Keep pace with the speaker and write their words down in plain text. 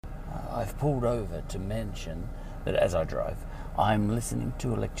I've pulled over to mention that as I drove, I'm listening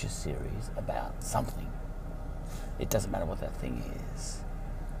to a lecture series about something. It doesn't matter what that thing is.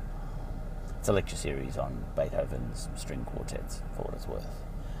 It's a lecture series on Beethoven's string quartets, for what it's worth.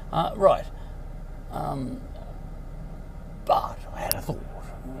 Right. But I had a thought.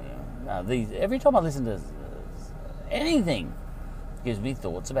 Every time I listen to anything, it gives me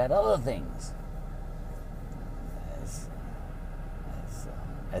thoughts about other things.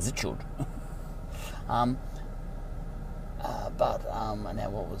 As it should. Now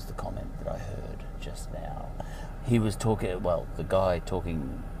what was the comment that I heard just now? He was talking, the guy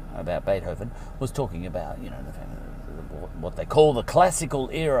talking about Beethoven was talking about, what they call the classical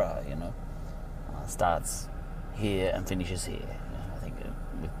era, starts here and finishes here. I think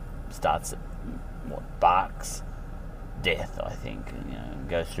it starts at Bach's death, I think, and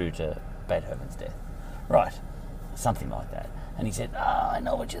goes through to Beethoven's death. Right, something like that. And he said, I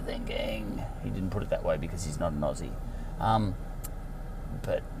know what you're thinking. He didn't put it that way because he's not an Aussie.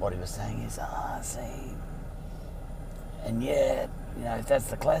 But what he was saying is, see, and yet, if that's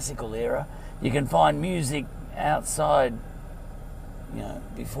the classical era, you can find music outside,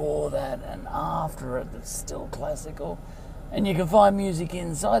 before that and after it that's still classical. And you can find music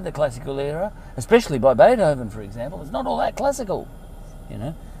inside the classical era, especially by Beethoven, for example. It's not all that classical,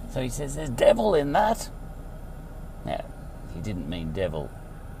 So he says there's devil in that. Now, he didn't mean devil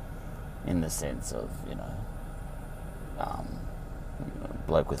in the sense of,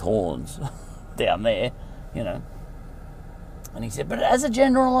 bloke with horns down there, And he said, but as a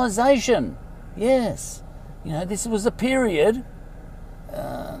generalisation, yes, this was a period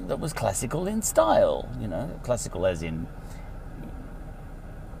that was classical in style, classical as in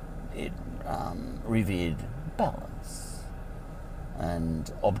it revered balance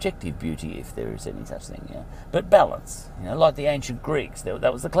and objective beauty, if there is any such thing, but balance, like the ancient Greeks.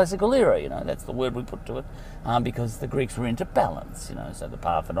 That was the classical era, that's the word we put to it, because the Greeks were into balance, so the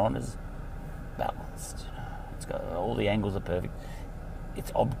Parthenon is balanced, it's got all the angles are perfect.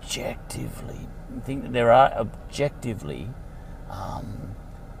 It's objectively, I think that there are objectively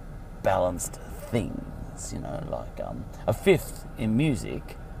balanced things, like a fifth in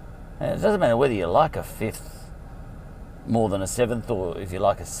music. It doesn't matter whether you like a fifth more than a seventh, or if you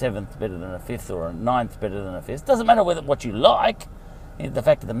like a seventh better than a fifth, or a ninth better than a fifth. It doesn't matter what you like. The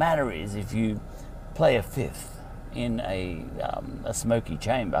fact of the matter is, if you play a fifth in a smoky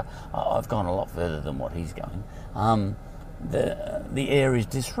chamber, I've gone a lot further than what he's going. The air is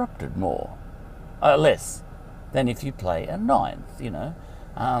disrupted less than if you play a ninth. So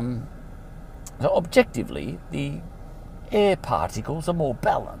objectively, the air particles are more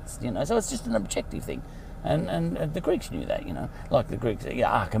balanced. So it's just an objective thing. And the Greeks knew that, like the Greeks,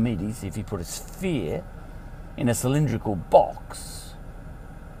 Archimedes, if he put a sphere in a cylindrical box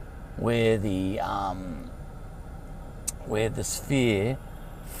where the sphere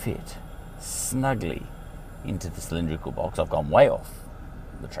fit snugly into the cylindrical box. I've gone way off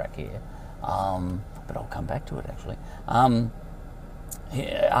the track here, but I'll come back to it actually.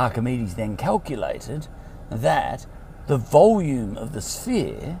 Archimedes then calculated that the volume of the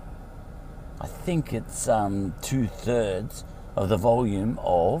sphere, I think it's 2/3 of the volume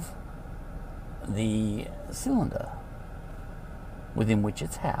of the cylinder within which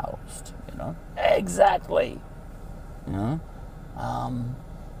it's housed, exactly, and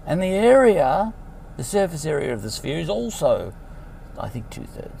the area, the surface area of the sphere is also, I think,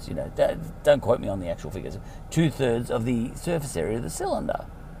 2/3, don't quote me on the actual figures, 2/3 of the surface area of the cylinder,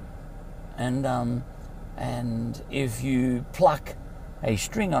 and if you pluck a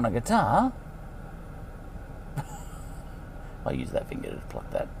string on a guitar, I use that finger to pluck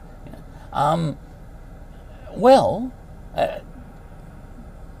that.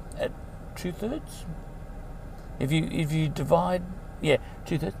 At 2/3, if you divide,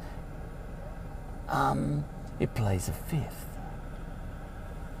 2/3, it plays a fifth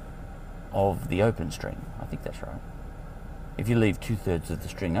of the open string. I think that's right. If you leave 2/3 of the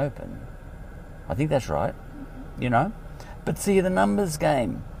string open, I think that's right. But see, the numbers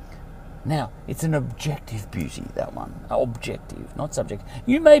game. Now, it's an objective beauty, that one. Objective, not subjective.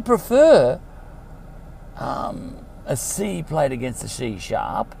 You may prefer a C played against a C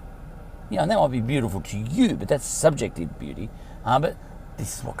sharp, and that might be beautiful to you, but that's subjective beauty. But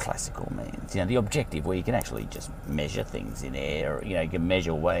this is what classical means. The objective, where you can actually just measure things in air. You can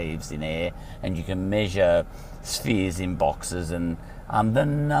measure waves in air, and you can measure spheres in boxes, and the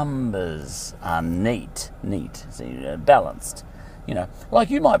numbers are neat, so, balanced. Like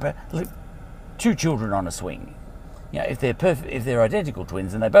you might look, two children on a swing. If they're identical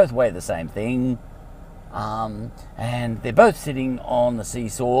twins and they both weigh the same thing, and they're both sitting on the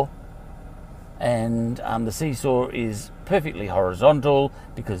seesaw, and the seesaw is perfectly horizontal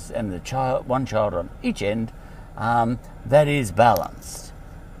and one child on each end, that is balanced.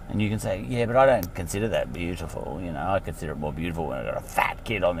 And you can say, yeah, but I don't consider that beautiful. You know, I consider it more beautiful when I've got a fat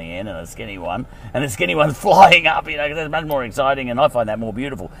kid on the end and a skinny one, and the skinny one's flying up, you know, because that's much more exciting, and I find that more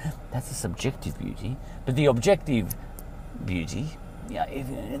beautiful. That's a subjective beauty. But the objective beauty, yeah,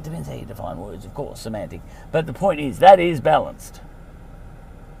 it depends how you define words, of course, semantic. But the point is, that is balanced.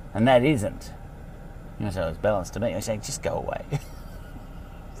 And that isn't. You know, so it's balanced to me. I say, just go away.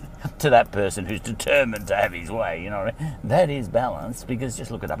 To that person who's determined to have his way, you know what I mean? That is balanced, because just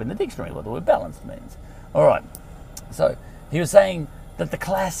look it up in the dictionary what the word balanced means. All right. So he was saying that the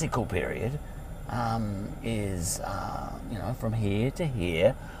classical period is, you know, from here to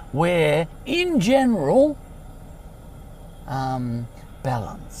here, where in general,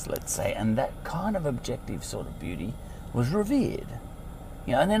 balance, let's say, and that kind of objective sort of beauty was revered.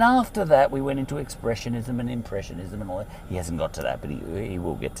 You know, and then after that, we went into expressionism and impressionism and all that. He hasn't got to that, but he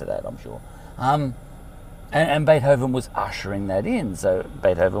will get to that, I'm sure. And Beethoven was ushering that in. So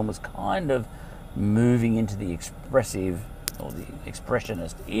Beethoven was kind of moving into the expressive or the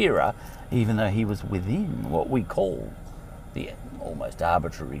expressionist era, even though he was within what we call the almost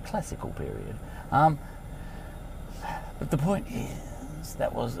arbitrary classical period. But the point is,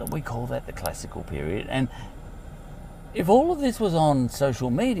 we call that the classical period. And if all of this was on social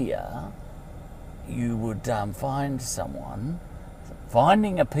media, you would find someone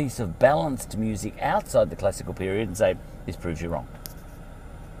finding a piece of balanced music outside the classical period and say, this proves you wrong.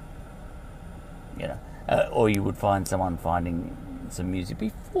 You know, or you would find someone finding some music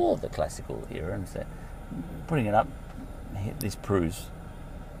before the classical era and say, putting it up, this proves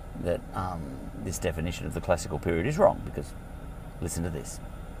that this definition of the classical period is wrong, because listen to this.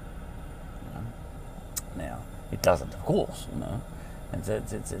 You know? Now, it doesn't, of course, you know.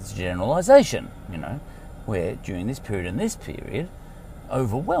 It's generalisation, you know, where during this period and this period,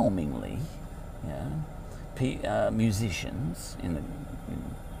 overwhelmingly, you know, musicians, you know,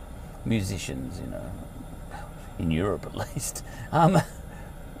 in Europe at least,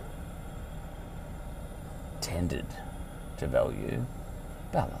 tended to value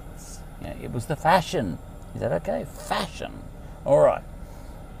balance. You know, it was the fashion. Is that okay? Fashion. All right.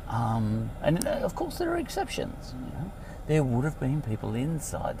 And of course there are exceptions. You know, there would have been people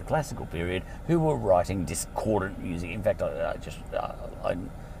inside the classical period who were writing discordant music. In fact, I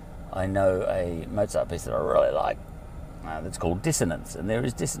know a Mozart piece that I really like that's called Dissonance, and there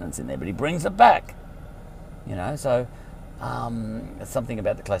is dissonance in there, but he brings it back. You know, so something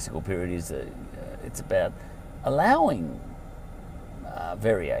about the classical period is it's about allowing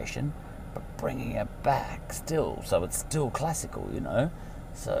variation, but bringing it back still, so it's still classical. You know.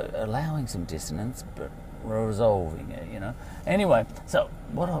 So allowing some dissonance, but resolving it, you know. Anyway, so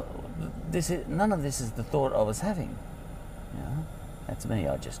none of this is the thought I was having. You know, that's me.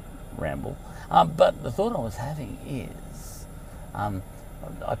 I just ramble. But the thought I was having is, I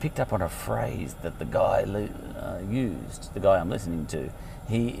picked up on a phrase that the guy used. The guy I'm listening to,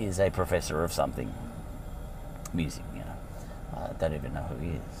 he is a professor of something, music. You know, I don't even know who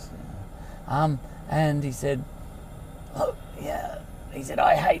he is. You know? And he said, "Oh, yeah." He said,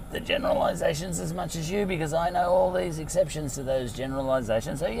 I hate the generalizations as much as you, because I know all these exceptions to those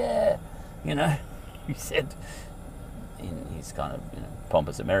generalizations. So yeah, you know, he said in his kind of, you know,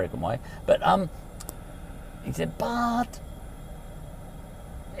 pompous American way. But he said, but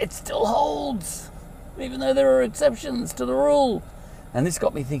it still holds, even though there are exceptions to the rule. And this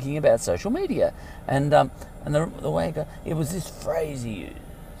got me thinking about social media. And the way it was this phrase he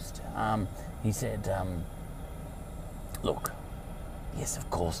used. He said, look, yes,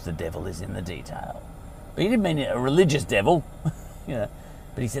 of course, the devil is in the detail. But he didn't mean a religious devil, you know.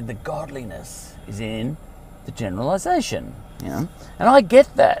 But he said the godliness is in the generalization, you know. And I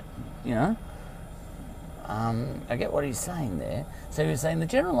get that, you know. I get what he's saying there. So he was saying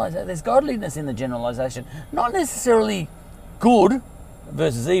there's godliness in the generalization, not necessarily good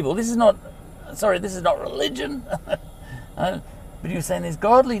versus evil. This is not religion. But he was saying there's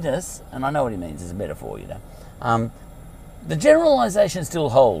godliness, and I know what he means. It's a metaphor, you know. The generalization still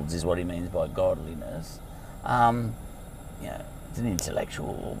holds, is what he means by godliness. You know, it's an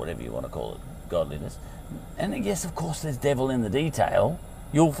intellectual, or whatever you want to call it, godliness. And yes, of course, there's devil in the detail.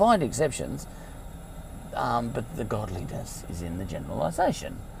 You'll find exceptions. But the godliness is in the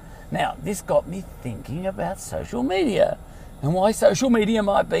generalization. Now, this got me thinking about social media and why social media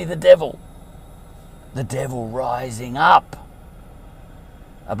might be the devil. The devil rising up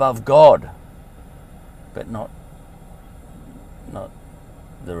above God, but not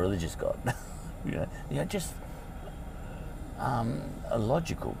the religious God. You know, just a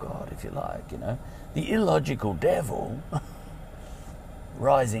logical God, if you like, you know, the illogical devil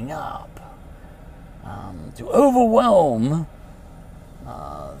rising up to overwhelm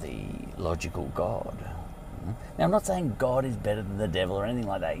the logical God. Now, I'm not saying God is better than the devil or anything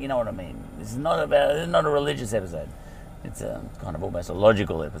like that. You know what I mean? This is not a religious episode. It's a kind of almost a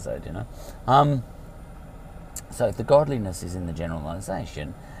logical episode, you know. So if the godliness is in the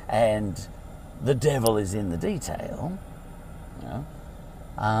generalization and the devil is in the detail, you know,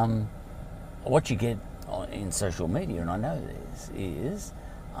 what you get in social media, and I know this, is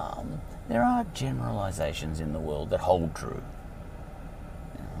there are generalizations in the world that hold true.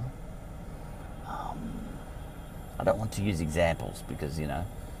 You know? I don't want to use examples because, you know,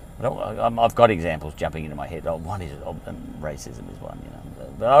 I've got examples jumping into my head. One is racism is one, you know,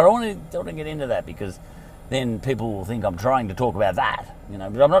 but I don't want to get into that because then people will think I'm trying to talk about that, you know.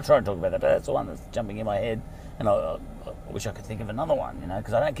 But I'm not trying to talk about that. But that's the one that's jumping in my head, and I wish I could think of another one, you know,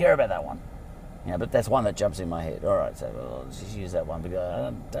 because I don't care about that one, you know. But that's one that jumps in my head. All right, so I'll just use that one because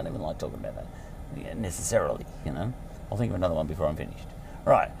I don't even like talking about that necessarily, you know. I'll think of another one before I'm finished.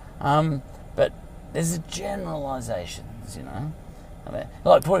 Right, but there's generalizations, you know. I mean,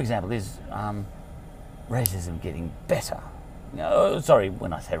 like for example, is racism getting better? You know, sorry,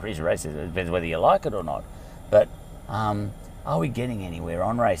 when I say racism, it depends whether you like it or not. But are we getting anywhere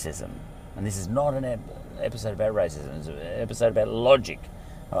on racism? And this is not an episode about racism. It's an episode about logic.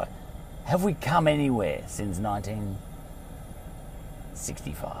 All right. Have we come anywhere since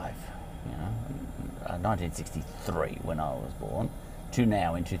 1965? You know, 1963 when I was born, to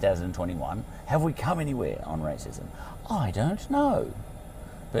now in 2021. Have we come anywhere on racism? I don't know.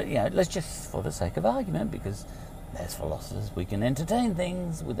 But, you know, let's just, for the sake of argument, because as philosophers we can entertain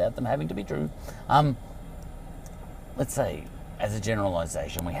things without them having to be true. Let's say, as a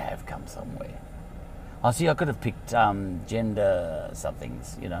generalization, we have come somewhere. I see I could have picked gender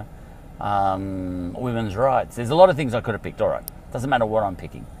somethings, you know, women's rights. There's a lot of things I could have picked. All right, doesn't matter what I'm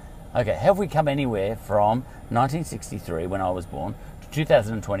picking. Okay, have we come anywhere from 1963, when I was born, to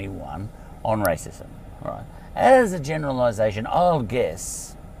 2021 on racism? All right. As a generalization, I'll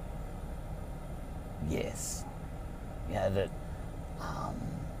guess yes. You know, that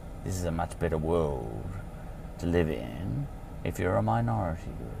this is a much better world to live in if you're a minority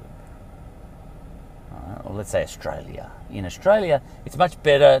group. Or let's say Australia. In Australia, it's much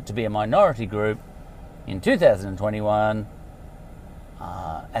better to be a minority group in 2021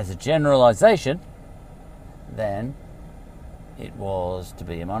 as a generalization than it was to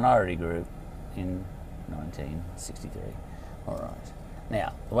be a minority group in 1963. All right.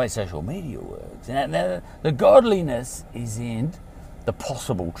 Now, the way social media works, now the godliness is in the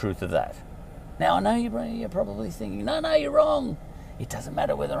possible truth of that. Now, I know you're probably thinking, no, you're wrong. It doesn't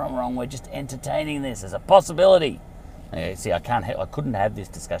matter whether I'm wrong. We're just entertaining this as a possibility. See, I couldn't have this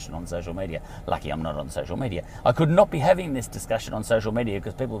discussion on social media. Lucky I'm not on social media. I could not be having this discussion on social media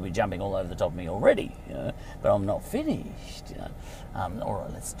because people will be jumping all over the top of me already. You know? But I'm not finished. You know? All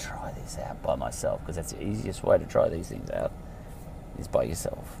right, let's try this out by myself because that's the easiest way to try these things out is by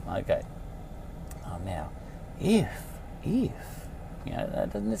yourself. Okay. Now, if you know,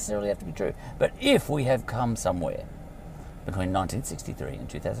 that doesn't necessarily have to be true, but if we have come somewhere between 1963 and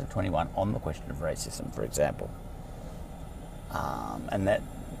 2021 on the question of racism, for example, and that,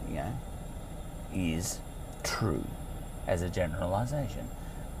 you know, is true as a generalization.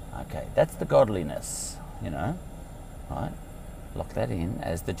 Okay, that's the godliness, you know, right? Lock that in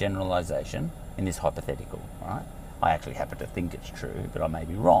as the generalization in this hypothetical, right? I actually happen to think it's true, but I may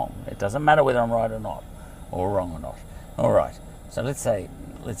be wrong. It doesn't matter whether I'm right or not, or wrong or not. All right, so let's say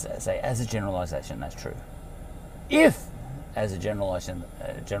as a generalization that's true. If as a generalization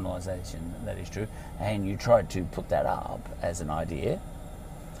that is true, and you tried to put that up as an idea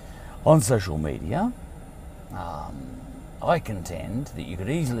on social media, I contend that you could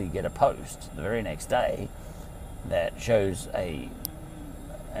easily get a post the very next day that shows an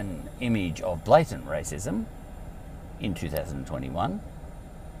image of blatant racism in 2021,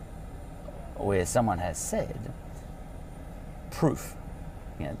 where someone has said, proof,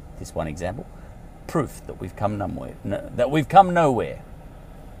 you know, this one example, proof that we've come nowhere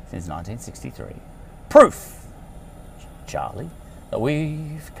since 1963. Proof, Charlie, that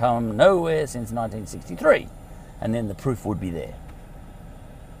we've come nowhere since 1963. And then the proof would be there.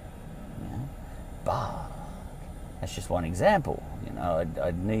 Yeah. But that's just one example. You know,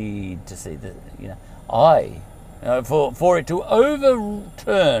 I'd need to see the, you know, for it to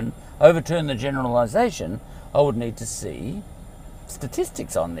overturn the generalization, I would need to see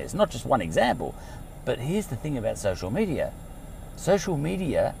statistics on this, not just one example. But here's the thing about social media. Social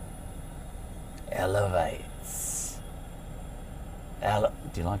media elevates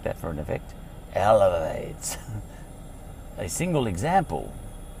do you like that for an effect? Elevates a single example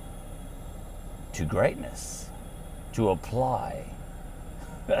to greatness, to apply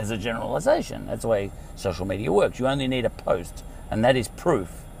as a generalization. That's the way social media works. You only need a post, and that is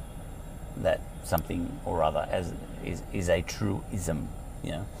proof that something or other is a truism.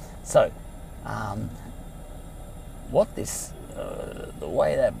 So what this the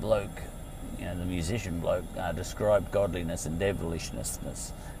way that bloke, the musician bloke, described godliness and devilishness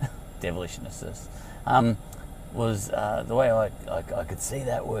was the way I could see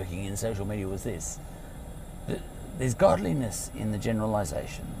that working in social media was this. There's godliness in the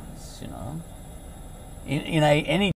generalizations, in any